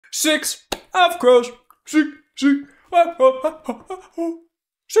Six of crows. Six of crows.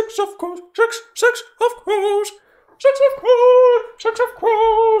 Six of crows. Six of crows. Six of crows. Six of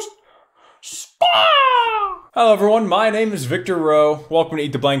crows. Spa! Hello everyone, my name is Victor Rowe. Welcome to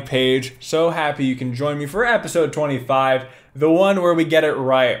Eat the Blank Page. So happy you can join me for episode 25, the one where we get it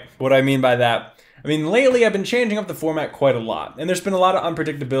right. What I mean by that? I mean, lately I've been changing up the format quite a lot, and there's been a lot of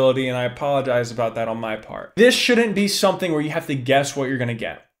unpredictability, and I apologize about that on my part. This shouldn't be something where you have to guess what you're gonna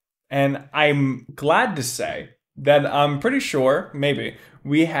get. And I'm glad to say that I'm pretty sure, maybe,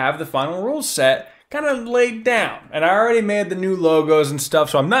 we have the final rules set kind of laid down. And I already made the new logos and stuff,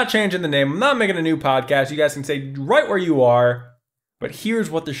 so I'm not changing the name. I'm not making a new podcast. You guys can stay right where you are. But here's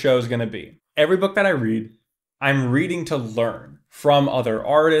what the show is going to be. Every book that I read, I'm reading to learn from other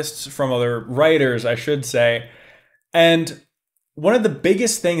artists, from other writers, I should say. And one of the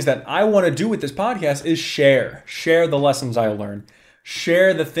biggest things that I want to do with this podcast is share the lessons I learn.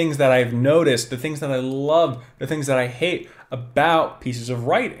 Share the things that I've noticed, the things that I love, the things that I hate about pieces of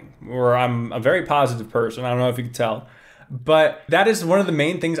writing. Or I'm a very positive person. I don't know if you can tell. But that is one of the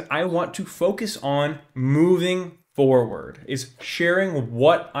main things I want to focus on moving forward, is sharing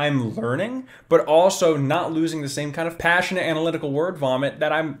what I'm learning, but also not losing the same kind of passionate analytical word vomit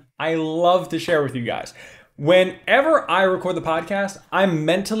that I love to share with you guys. Whenever I record the podcast, I'm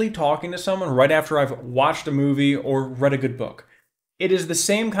mentally talking to someone right after I've watched a movie or read a good book. It is the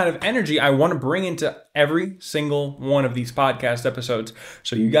same kind of energy I want to bring into every single one of these podcast episodes.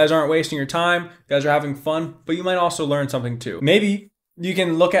 So you guys aren't wasting your time, you guys are having fun, but you might also learn something too. Maybe you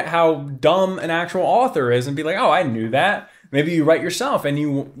can look at how dumb an actual author is and be like, oh, I knew that. Maybe you write yourself and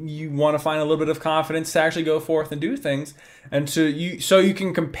you want to find a little bit of confidence to actually go forth and do things. And so you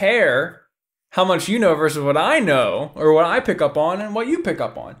can compare how much you know versus what I know, or what I pick up on and what you pick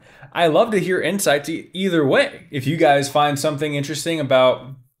up on. I love to hear insights either way. If you guys find something interesting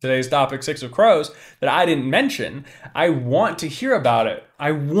about today's topic, Six of Crows, that I didn't mention, I want to hear about it.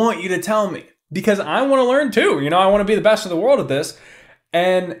 I want you to tell me, because I want to learn too. You know, I want to be the best in the world at this.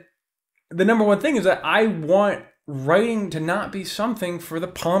 And the number one thing is that I want writing to not be something for the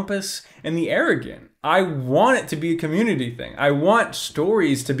pompous and the arrogant. I want it to be a community thing. I want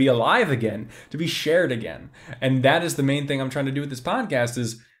stories to be alive again, to be shared again. And that is the main thing I'm trying to do with this podcast,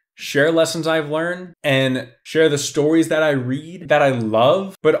 is share lessons I've learned and share the stories that I read that I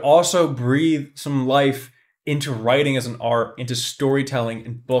love, but also breathe some life into writing as an art, into storytelling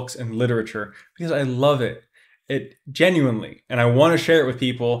in books and literature, because I love it. It genuinely, and I want to share it with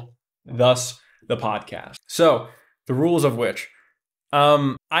people, thus the podcast. So the rules of which,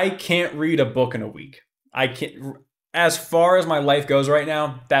 I can't read a book in a week. I can't, as far as my life goes right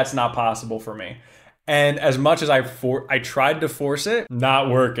now, that's not possible for me. And as much as I tried to force it, not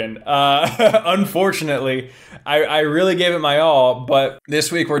working. Unfortunately, I really gave it my all, but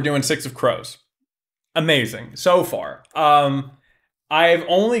this week we're doing Six of Crows. Amazing so far. I've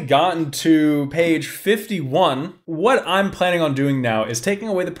only gotten to page 51. What I'm planning on doing now is taking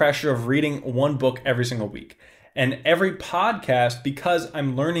away the pressure of reading one book every single week. And every podcast, because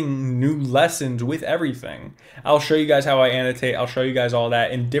I'm learning new lessons with everything, I'll show you guys how I annotate. I'll show you guys all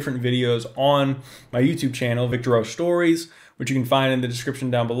that in different videos on my YouTube channel, Victor Rowe Stories, which you can find in the description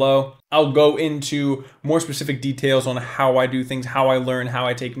down below. I'll go into more specific details on how I do things, how I learn, how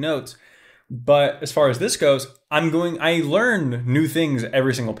I take notes. But as far as this goes, I learn new things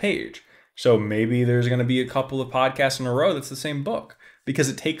every single page. So maybe there's going to be a couple of podcasts in a row that's the same book, because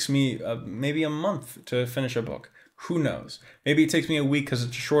it takes me maybe a month to finish a book. Who knows? Maybe it takes me a week because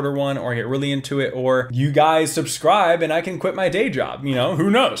it's a shorter one, or I get really into it, or you guys subscribe and I can quit my day job. You know,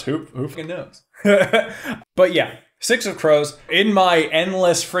 who knows? Who fucking knows? But yeah, Six of Crows. In my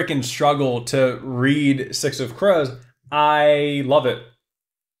endless freaking struggle to read Six of Crows, I love it.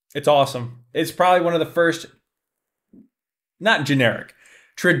 It's awesome. It's probably one of the first, not generic,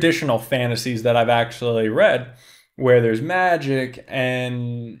 traditional fantasies that I've actually read, where there's magic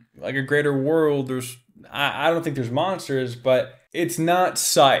and like a greater world. I don't think there's monsters, but it's not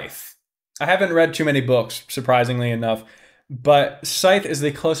Scythe. I haven't read too many books, surprisingly enough, but Scythe is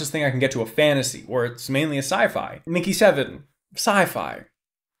the closest thing I can get to a fantasy, where it's mainly a sci-fi. Mickey 7, sci-fi.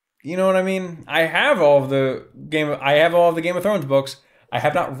 You know what I mean? I have all of the Game of Thrones books. I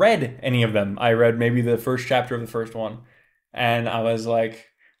have not read any of them. I read maybe the first chapter of the first one, and I was like,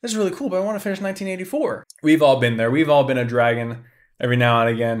 this is really cool, but I want to finish 1984. We've all been there. We've all been a dragon every now and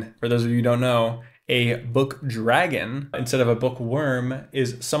again. For those of you who don't know, a book dragon, instead of a bookworm,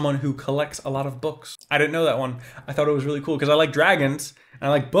 is someone who collects a lot of books. I didn't know that one. I thought it was really cool because I like dragons and I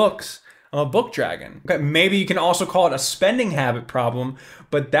like books, I'm a book dragon. Okay, maybe you can also call it a spending habit problem,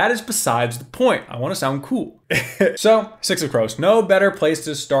 but that is besides the point. I want to sound cool. So, Six of Crows. No better place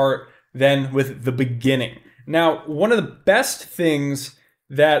to start than with the beginning. Now, one of the best things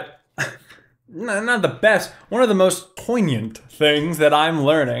that, not the best, one of the most poignant things that I'm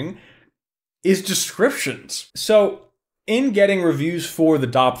learning is descriptions. So, in getting reviews for the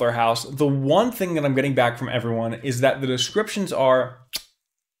Doppler house, the one thing that I'm getting back from everyone is that the descriptions are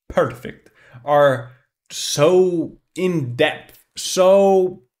perfect, are so in depth,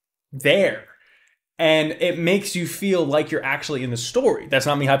 so there. And it makes you feel like you're actually in the story. That's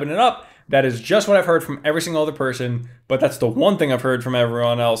not me hyping it up. That is just what I've heard from every single other person, but that's the one thing I've heard from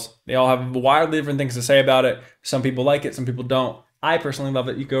everyone else. They all have wildly different things to say about it. Some people like it, some people don't. I personally love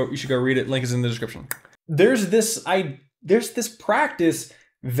it. You should go read it. Link is in the description. There's this practice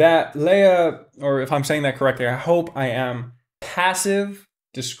that Leia, or if I'm saying that correctly, I hope I am, passive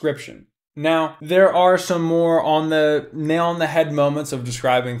description. Now, there are some more on the nail on the head moments of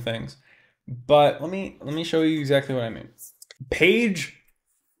describing things, but let me show you exactly what I mean. Page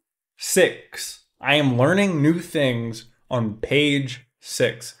 6. I am learning new things on page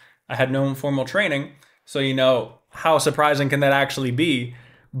 6. I had no formal training, so you know how surprising can that actually be.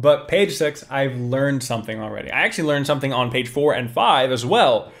 But page 6, I've learned something already. I actually learned something on page 4 and 5 as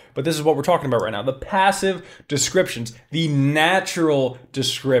well, but this is what we're talking about right now. The passive descriptions, the natural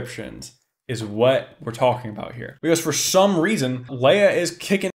descriptions is what we're talking about here. Because for some reason, Leia is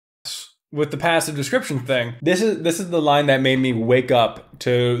kicking ass with the passive description thing. This is the line that made me wake up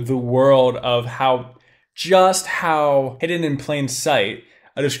to the world of how hidden in plain sight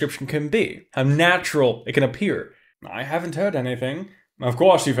a description can be. How natural it can appear. I haven't heard anything. Of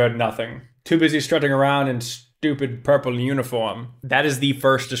course you've heard nothing. Too busy strutting around in stupid purple uniform. That is the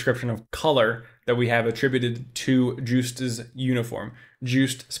first description of color that we have attributed to Joost's uniform.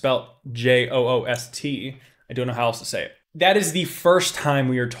 Joost spelled Joost. I don't know how else to say it. That is the first time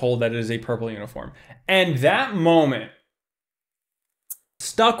we are told that it is a purple uniform. And that moment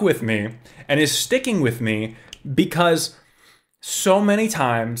stuck with me and is sticking with me because so many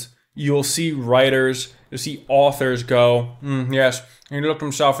times you'll see writers, you'll see authors go, yes, he looked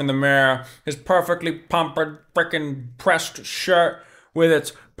himself in the mirror, his perfectly pampered, frickin' pressed shirt with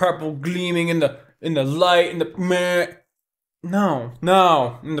its purple gleaming in the light, in the mirror.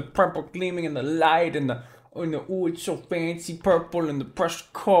 No, in the purple gleaming in the light, oh, it's so fancy purple, in the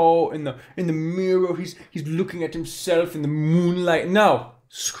pressed coat, in the mirror, he's looking at himself in the moonlight. No.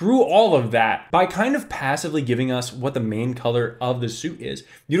 Screw all of that. By kind of passively giving us what the main color of the suit is,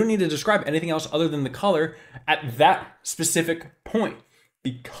 you don't need to describe anything else other than the color at that specific point.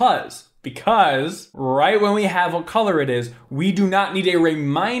 Because right when we have what color it is, we do not need a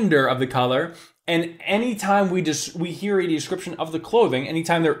reminder of the color. And anytime we hear a description of the clothing,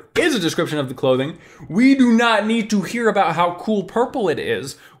 anytime there is a description of the clothing, we do not need to hear about how cool purple it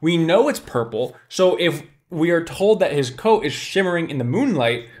is. We know it's purple. So if we are told that his coat is shimmering in the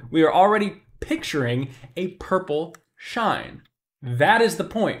moonlight, we are already picturing a purple shine. That is the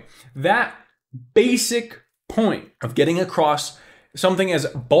point. That basic point of getting across something as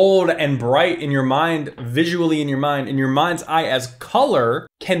bold and bright in your mind, visually in your mind's eye as color,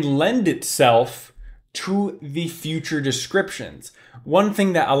 can lend itself to the future descriptions. One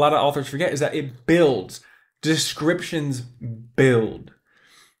thing that a lot of authors forget is that it builds. Descriptions build.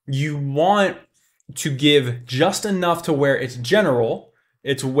 You want to give just enough to where it's general.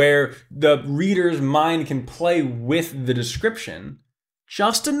 It's where the reader's mind can play with the description.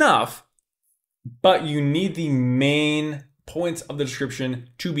 Just enough, but you need the main points of the description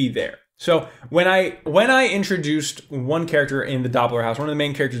to be there. So when I introduced one character in the Doppler house, one of the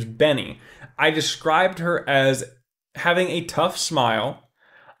main characters, Benny, I described her as having a tough smile.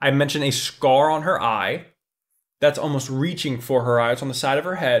 I mentioned a scar on her eye that's almost reaching for her eye. It's on the side of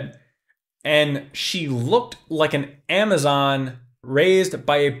her head. And she looked like an Amazon raised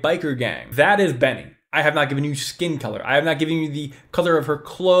by a biker gang. That is Benny. I have not given you skin color. I have not given you the color of her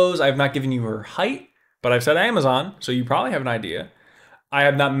clothes. I have not given you her height, but I've said Amazon, so you probably have an idea. I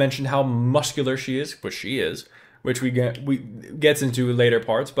have not mentioned how muscular she is, which she is, which we gets into later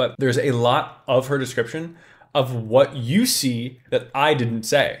parts, but there's a lot of her description of what you see that I didn't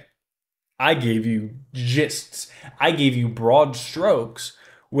say. I gave you gists. I gave you broad strokes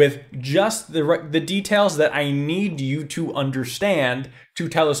with just the details that I need you to understand to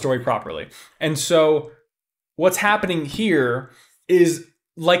tell a story properly. And so what's happening here is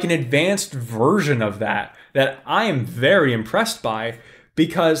like an advanced version of that I am very impressed by,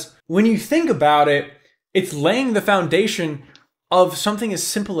 because when you think about it, it's laying the foundation of something as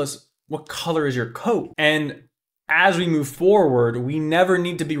simple as what color is your coat? And as we move forward, we never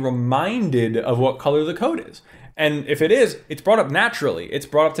need to be reminded of what color the code is. And if it is, it's brought up naturally. It's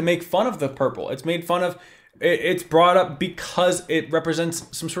brought up to make fun of the purple. It's brought up because it represents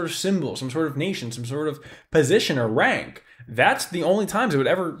some sort of symbol, some sort of nation, some sort of position or rank. That's the only times it would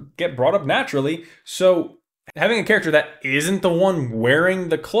ever get brought up naturally. So having a character that isn't the one wearing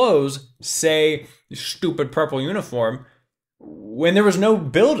the clothes, say, stupid purple uniform, when there was no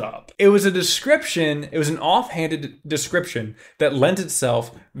build-up. It was a description, it was an offhanded description that lent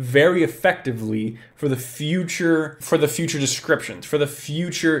itself very effectively for the future descriptions, for the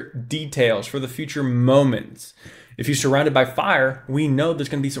future details, for the future moments. If you're surrounded by fire, we know there's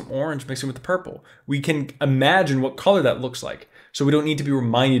going to be some orange mixing with the purple. We can imagine what color that looks like, so we don't need to be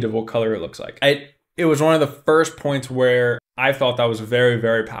reminded of what color it looks like. It was one of the first points where I thought that was very,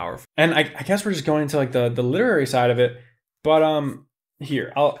 very powerful. And I guess we're just going into like the literary side of it. But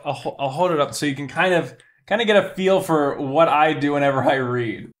here, I'll hold it up so you can kind of get a feel for what I do whenever I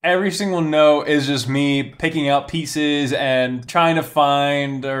read. Every single note is just me picking out pieces and trying to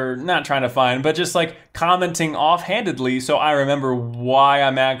find, or not trying to find, but just like commenting offhandedly so I remember why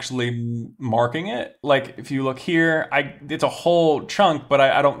I'm actually marking it. Like if you look here, it's a whole chunk, but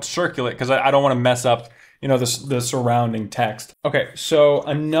I don't circle it because I don't want to mess up, you know, the surrounding text. Okay, so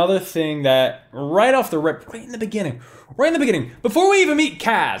another thing that right off the rip, right in the beginning, before we even meet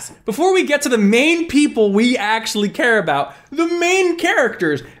Kaz, before we get to the main people we actually care about, the main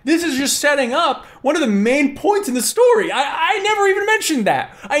characters, this is just setting up one of the main points in the story. I never even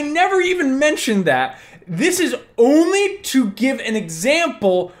mentioned that. This is only to give an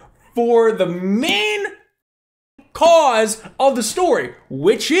example for the main cause of the story,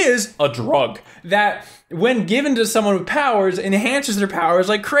 which is a drug that, when given to someone with powers, enhances their powers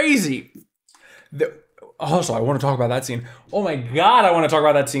like crazy. Also, I want to talk about that scene. Oh my god, I want to talk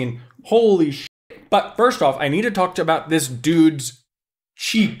about that scene. Holy shit. But first off, I need to talk about this dude's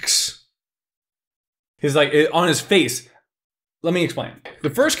cheeks. On his face. Let me explain.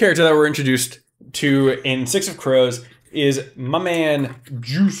 The first character that we're introduced to in Six of Crows is my man,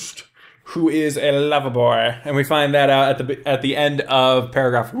 Just, who is a lover boy. And we find that out at the end of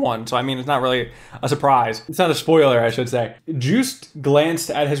paragraph 1. So, I mean, it's not really a surprise. It's not a spoiler, I should say. Just glanced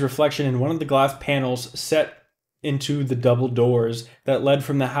at his reflection in one of the glass panels set into the double doors that led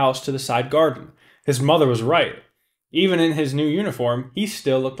from the house to the side garden. His mother was right. Even in his new uniform, he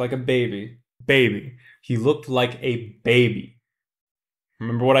still looked like a baby. He looked like a baby.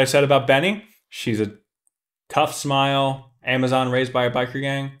 Remember what I said about Benny? She's a tough smile, Amazon raised by a biker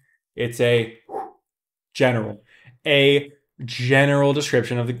gang. It's a general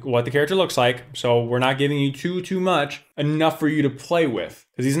description of what the character looks like. So we're not giving you too much, enough for you to play with.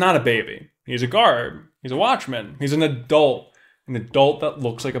 Because he's not a baby. He's a guard. He's a watchman. He's an adult. An adult that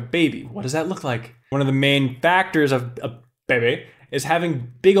looks like a baby. What does that look like? One of the main factors of a baby is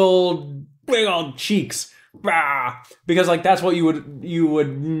having big old cheeks. Because like that's what you would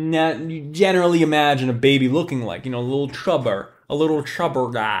generally imagine a baby looking like. You know, a little chubber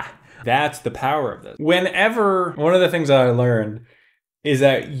guy. That's the power of this. One of the things that I learned is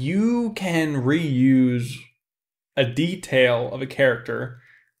that you can reuse a detail of a character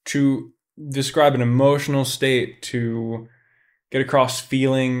to describe an emotional state, to get across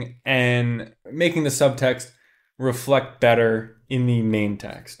feeling, and making the subtext reflect better in the main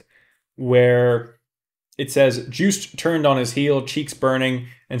text, where it says, Juiced turned on his heel, cheeks burning,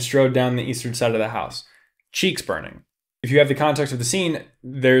 and strode down the eastern side of the house. Cheeks burning. If you have the context of the scene,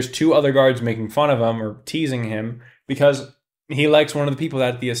 there's 2 other guards making fun of him or teasing him because he likes one of the people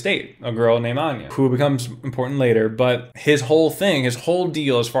at the estate, a girl named Anya, who becomes important later. But his whole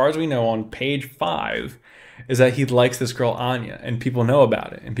deal, as far as we know on page 5, is that he likes this girl Anya, and people know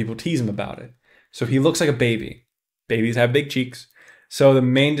about it, and people tease him about it. So he looks like a baby. Babies have big cheeks. So the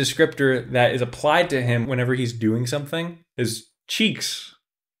main descriptor that is applied to him whenever he's doing something, his cheeks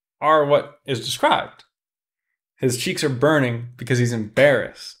are what is described. His cheeks are burning because he's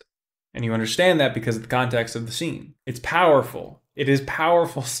embarrassed. And you understand that because of the context of the scene. It's powerful. It is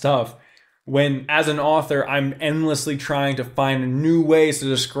powerful stuff when, as an author, I'm endlessly trying to find new ways to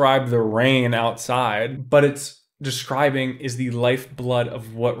describe the rain outside, but it's describing is the lifeblood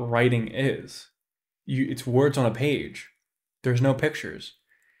of what writing is. It's words on a page. There's no pictures.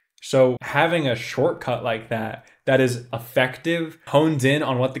 So having a shortcut like that is effective, hones in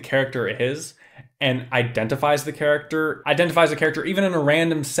on what the character is, and identifies the character even in a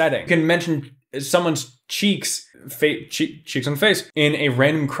random setting. You can mention someone's cheeks on face in a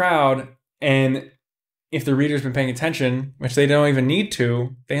random crowd, and if the reader's been paying attention, which they don't even need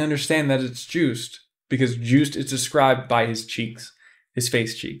to, they understand that it's Juiced, because Juiced is described by his cheeks, his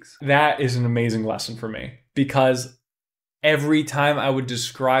face cheeks. That is an amazing lesson for me. because every time I would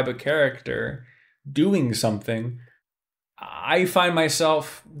describe a character doing something, I find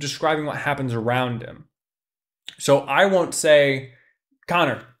myself describing what happens around him. So I won't say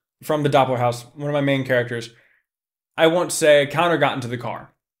Connor from the Doppler house, one of my main characters. I won't say Connor got into the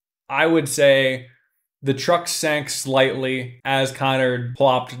car. I would say the truck sank slightly as Connor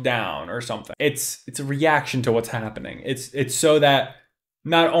plopped down or something. It's a reaction to what's happening. It's so that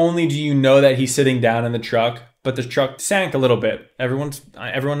not only do you know that he's sitting down in the truck, but the truck sank a little bit. Everyone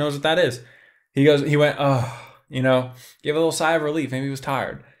knows what that is. He went, oh, you know, give a little sigh of relief. Maybe he was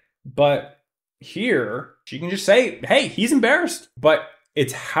tired. But here, she can just say, hey, he's embarrassed. But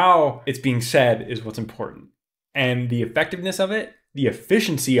it's how it's being said is what's important. And the effectiveness of it, the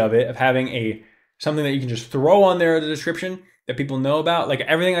efficiency of it, of having something that you can just throw on there as a description that people know about, like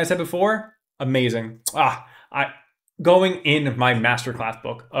everything I said before, amazing. Going in my masterclass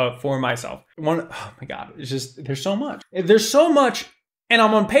book for myself. Oh my God, it's just, there's so much. There's so much, and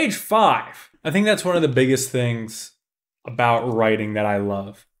I'm on page 5. I think that's one of the biggest things about writing that I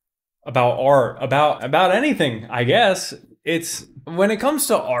love. About art, about anything, I guess. It's when it comes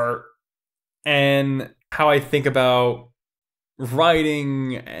to art and how I think about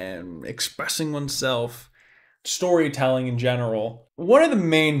writing and expressing oneself, storytelling in general. One of the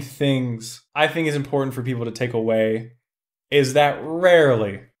main things I think is important for people to take away is that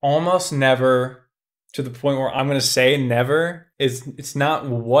rarely, almost never, to the point where I'm going to say never, it's not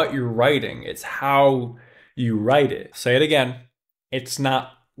what you're writing, it's how you write it. Say it again. It's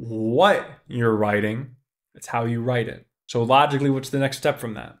not what you're writing, it's how you write it. So logically, what's the next step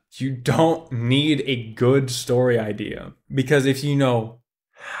from that? You don't need a good story idea, because if you know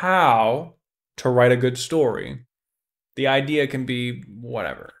how to write a good story, the idea can be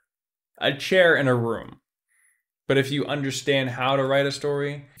whatever, a chair in a room. But if you understand how to write a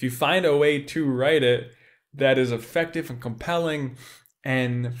story, if you find a way to write it that is effective and compelling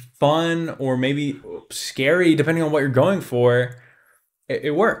and fun, or maybe scary, depending on what you're going for,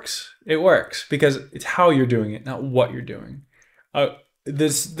 it works. It works because it's how you're doing it, not what you're doing.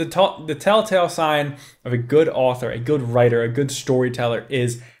 The telltale sign of a good author, a good writer, a good storyteller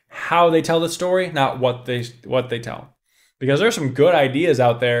is how they tell the story, not what they tell. Because there's some good ideas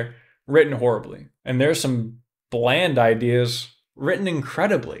out there written horribly, and there's some bland ideas written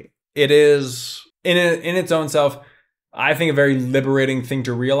incredibly. It is in its own self, I think, a very liberating thing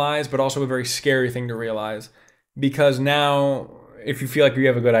to realize, but also a very scary thing to realize, because now, if you feel like you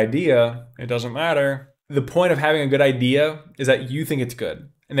have a good idea, it doesn't matter. The point of having a good idea is that you think it's good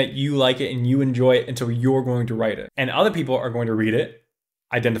and that you like it and you enjoy it, and so you're going to write it. And other people are going to read it,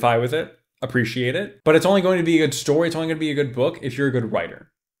 identify with it, appreciate it. But it's only going to be a good story, it's only going to be a good book if you're a good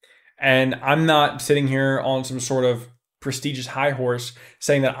writer. And I'm not sitting here on some sort of prestigious high horse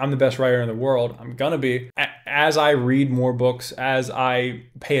saying that I'm the best writer in the world. I'm gonna be. As I read more books, as I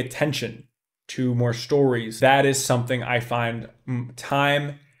pay attention to more stories, that is something I find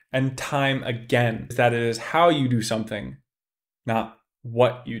time and time again, is that it is how you do something, not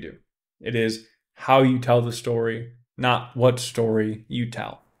what you do. It is how you tell the story, not what story you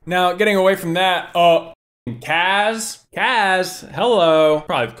tell. Now, getting away from that, Kaz, hello.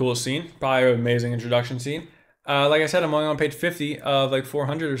 Probably the coolest scene, probably an amazing introduction scene. Like I said, I'm only on page 50 of like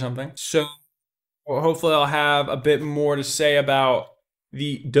 400 or something. So hopefully I'll have a bit more to say about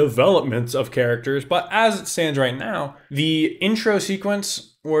the developments of characters. But as it stands right now, the intro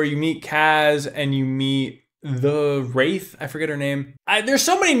sequence where you meet Kaz and you meet the Wraith, I forget her name. There's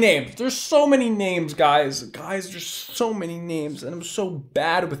so many names. There's so many names, guys. There's so many names, and I'm so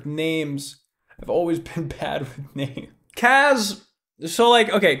bad with names. I've always been bad with names. Kaz, so like,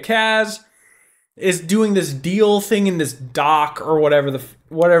 okay, Kaz is doing this deal thing in this dock or whatever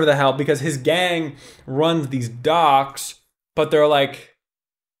the hell, because his gang runs these docks, but they're like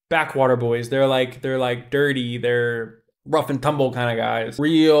backwater boys. They're like dirty. They're rough and tumble kind of guys.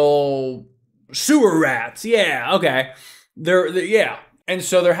 Real sewer rats. Yeah, okay. They're yeah. And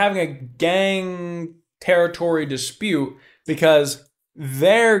so they're having a gang territory dispute because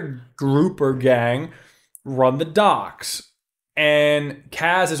their group or gang run the docks. And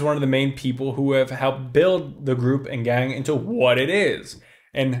Kaz is one of the main people who have helped build the group and gang into what it is.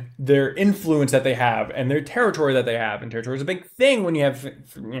 And their influence that they have and their territory that they have. And territory is a big thing when you have,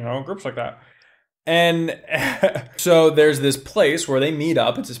 groups like that. And so there's this place where they meet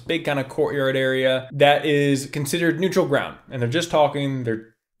up. It's this big kind of courtyard area that is considered neutral ground. And they're just talking.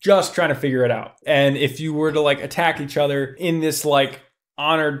 They're just trying to figure it out. And if you were to like attack each other in this like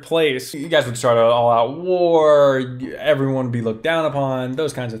honored place, you guys would start an all-out war. Everyone would be looked down upon.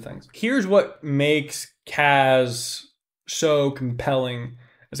 Those kinds of things. Here's what makes Kaz so compelling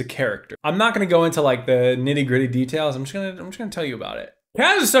as a character. I'm not gonna go into like the nitty-gritty details. I'm just gonna tell you about it.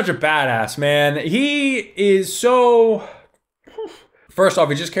 Kaz is such a badass, man. He is so... First off,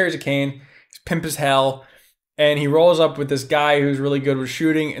 he just carries a cane. He's pimp as hell. And he rolls up with this guy who's really good with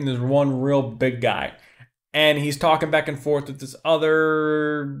shooting and there's one real big guy. And he's talking back and forth with this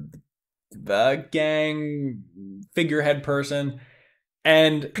other gang figurehead person.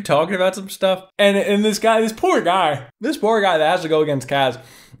 And talking about some stuff. And this poor guy that has to go against Kaz.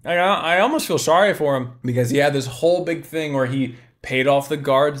 I almost feel sorry for him because he had this whole big thing where he paid off the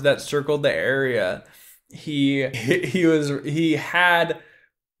guards that circled the area. He had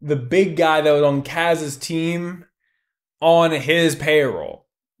the big guy that was on Kaz's team on his payroll.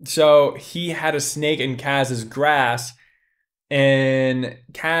 So he had a snake in Kaz's grass and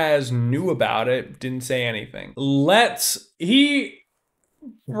Kaz knew about it, didn't say anything. He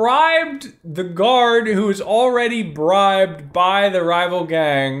bribed the guard who was already bribed by the rival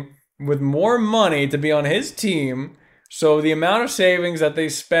gang with more money to be on his team. So the amount of savings that they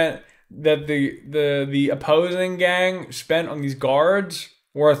spent, that the opposing gang spent on these guards,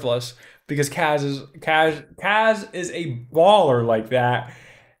 worthless, because Kaz is a baller like that.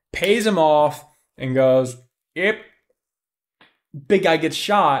 Pays him off and goes, yep. Big guy gets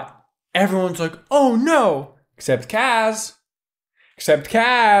shot. Everyone's like, oh no, except Kaz.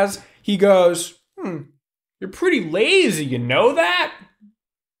 He goes, you're pretty lazy, you know that?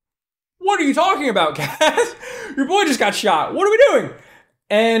 What are you talking about, Kaz? Your boy just got shot. What are we doing?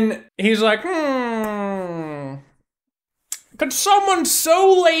 And he's like, could someone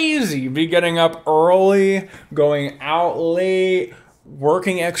so lazy be getting up early, going out late,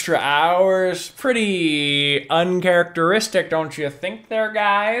 working extra hours? Pretty uncharacteristic, don't you think there,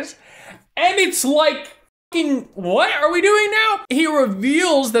 guys? And it's like, what are we doing now? He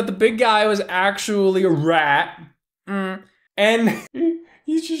reveals that the big guy was actually a rat. And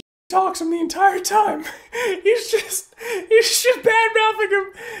he just talks him the entire time. He's just bad-mouthing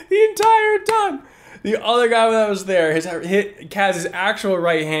him the entire time. The other guy that was there, Kaz's actual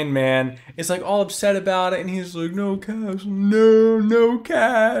right-hand man, is like all upset about it, and he's like, no, Kaz, no,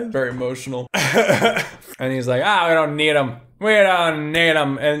 Kaz. Very emotional. And he's like, we don't need him. We don't need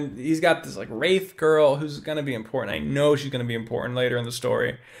him. And he's got this like Wraith girl who's gonna be important. I know she's gonna be important later in the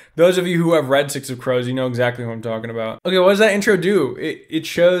story. Those of you who have read Six of Crows, you know exactly who I'm talking about. Okay, what does that intro do? It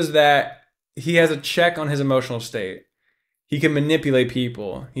shows that he has a check on his emotional state. He can manipulate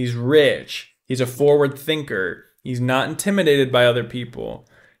people. He's rich. He's a forward thinker. He's not intimidated by other people.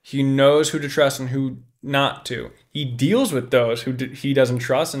 He knows who to trust and who not to. He deals with those who he doesn't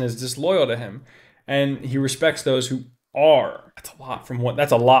trust and is disloyal to him. And he respects those who are. That's a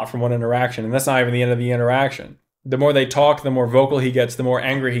lot from one interaction, and that's not even the end of the interaction. The more they talk, the more vocal he gets, the more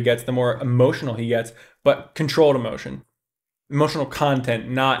angry he gets, the more emotional he gets, but controlled emotion. Emotional content,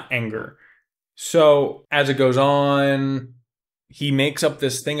 not anger. So as it goes on, he makes up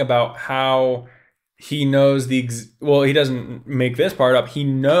this thing about how he knows he doesn't make this part up. He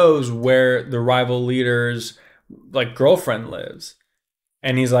knows where the rival leader's like girlfriend lives.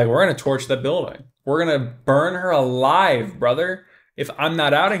 And he's like, we're going to torch that building. We're going to burn her alive, brother, if I'm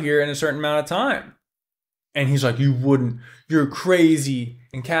not out of here in a certain amount of time. And he's like, you wouldn't. You're crazy.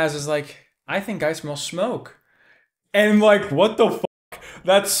 And Kaz is like, I think I smell smoke. And like, what the fuck?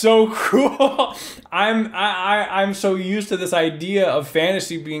 That's so cool. I'm so used to this idea of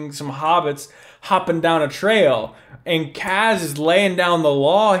fantasy being some hobbits hopping down a trail. And Kaz is laying down the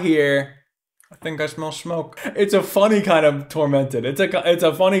law here. I think I smell smoke. It's a funny kind of tormented. It's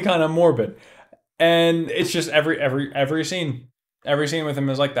a funny kind of morbid. And it's just every scene. Every scene with him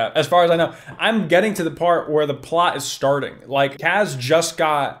is like that. As far as I know, I'm getting to the part where the plot is starting. Like, Kaz just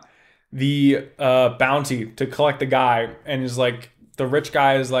got the bounty to collect the guy, and is like, the rich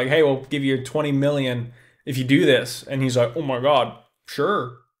guy is like, hey, we'll give you 20 million if you do this. And he's like, oh my God,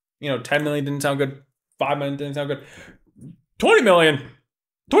 sure. 10 million didn't sound good. 5 million didn't sound good. 20 million.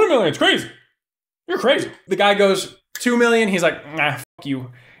 20 million, it's crazy. You're crazy. The guy goes, 2 million. He's like, nah, fuck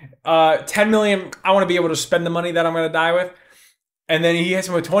you. 10 million, I want to be able to spend the money that I'm going to die with. And then he hits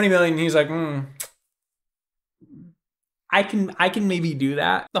him with 20 million. And he's like, I can maybe do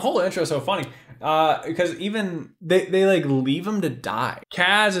that. The whole intro is so funny. Because even they like leave him to die.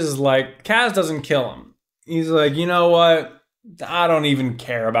 Kaz doesn't kill him. He's like, you know what? I don't even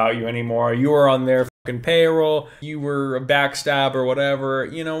care about you anymore. You were on their fucking payroll. You were a backstab or whatever.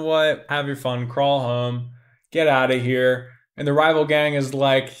 You know what? Have your fun. Crawl home. Get out of here. And the rival gang is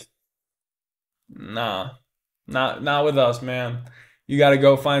like, nah, not with us, man. You got to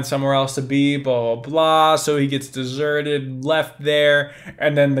go find somewhere else to be, blah, blah, blah. So he gets deserted, left there.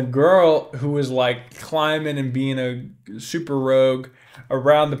 And then the girl who is like climbing and being a super rogue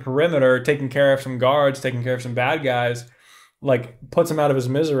around the perimeter, taking care of some guards, taking care of some bad guys, like puts him out of his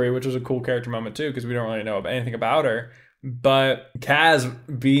misery, which was a cool character moment too, because we don't really know anything about her. But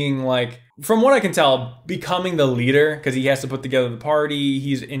Kaz being like, from what I can tell, becoming the leader because he has to put together the party.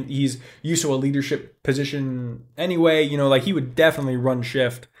 He's used to a leadership position anyway. You know, like he would definitely run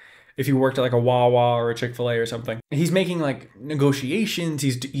shift if he worked at like a Wawa or a Chick-fil-A or something. He's making like negotiations.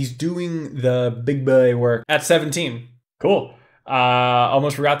 He's doing the big boy work at 17. Cool.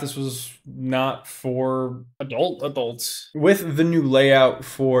 Almost forgot this was not for adults. With the new layout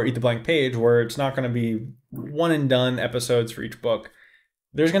for Eat the Blank Page, where it's not going to be one and done episodes for each book,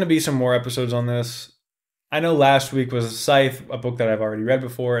 there's going to be some more episodes on this. I know last week was Scythe, a book that I've already read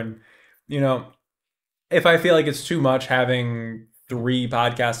before, and you know, if I feel like it's too much having 3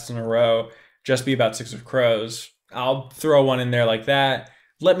 podcasts in a row just be about Six of Crows, I'll throw one in there like that.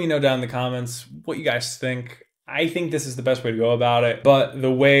 Let me know down in the comments what you guys think. I think this is the best way to go about it, but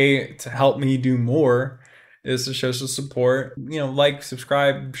the way to help me do more is to show some support. You know, like,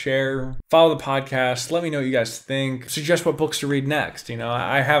 subscribe, share, follow the podcast. Let me know what you guys think. Suggest what books to read next. You know,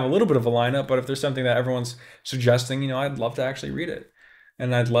 I have a little bit of a lineup, but if there's something that everyone's suggesting, you know, I'd love to actually read it.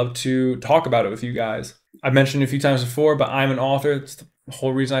 And I'd love to talk about it with you guys. I've mentioned it a few times before, but I'm an author. It's the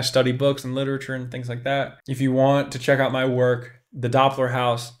whole reason I study books and literature and things like that. If you want to check out my work, The Doppler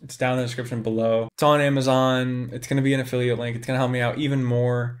House, it's down in the description below. It's on Amazon. It's going to be an affiliate link. It's going to help me out even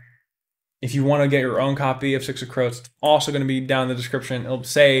more. If you want to get your own copy of Six of Crows, it's also going to be down in the description. It'll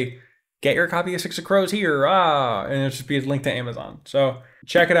say, get your copy of Six of Crows here. And it'll just be a link to Amazon. So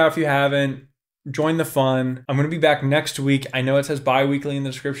check it out if you haven't. Join the fun. I'm going to be back next week. I know it says bi-weekly in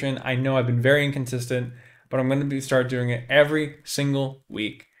the description. I know I've been very inconsistent, but I'm going to start doing it every single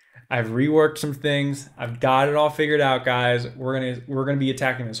week. I've reworked some things. I've got it all figured out, guys. We're gonna be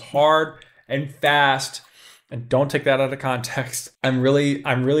attacking this hard and fast. And don't take that out of context. I'm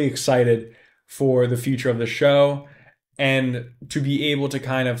really excited for the future of the show and to be able to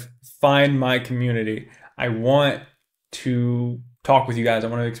kind of find my community. I want to talk with you guys. I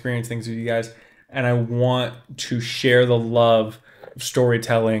want to experience things with you guys. And I want to share the love of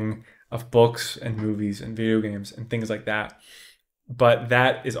storytelling, of books and movies and video games and things like that. But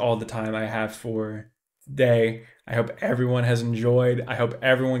that is all the time I have for today. I hope everyone has enjoyed. I hope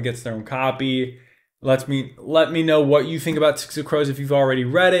everyone gets their own copy. Let me know what you think about Six of Crows if you've already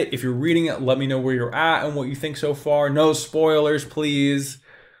read it. If you're reading it, let me know where you're at and what you think so far. No spoilers, please.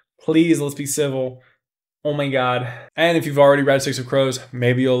 Please, let's be civil. Oh my God. And if you've already read Six of Crows,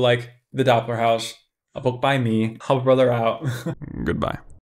 maybe you'll like The Doppler House, a book by me. Help a brother out. Goodbye.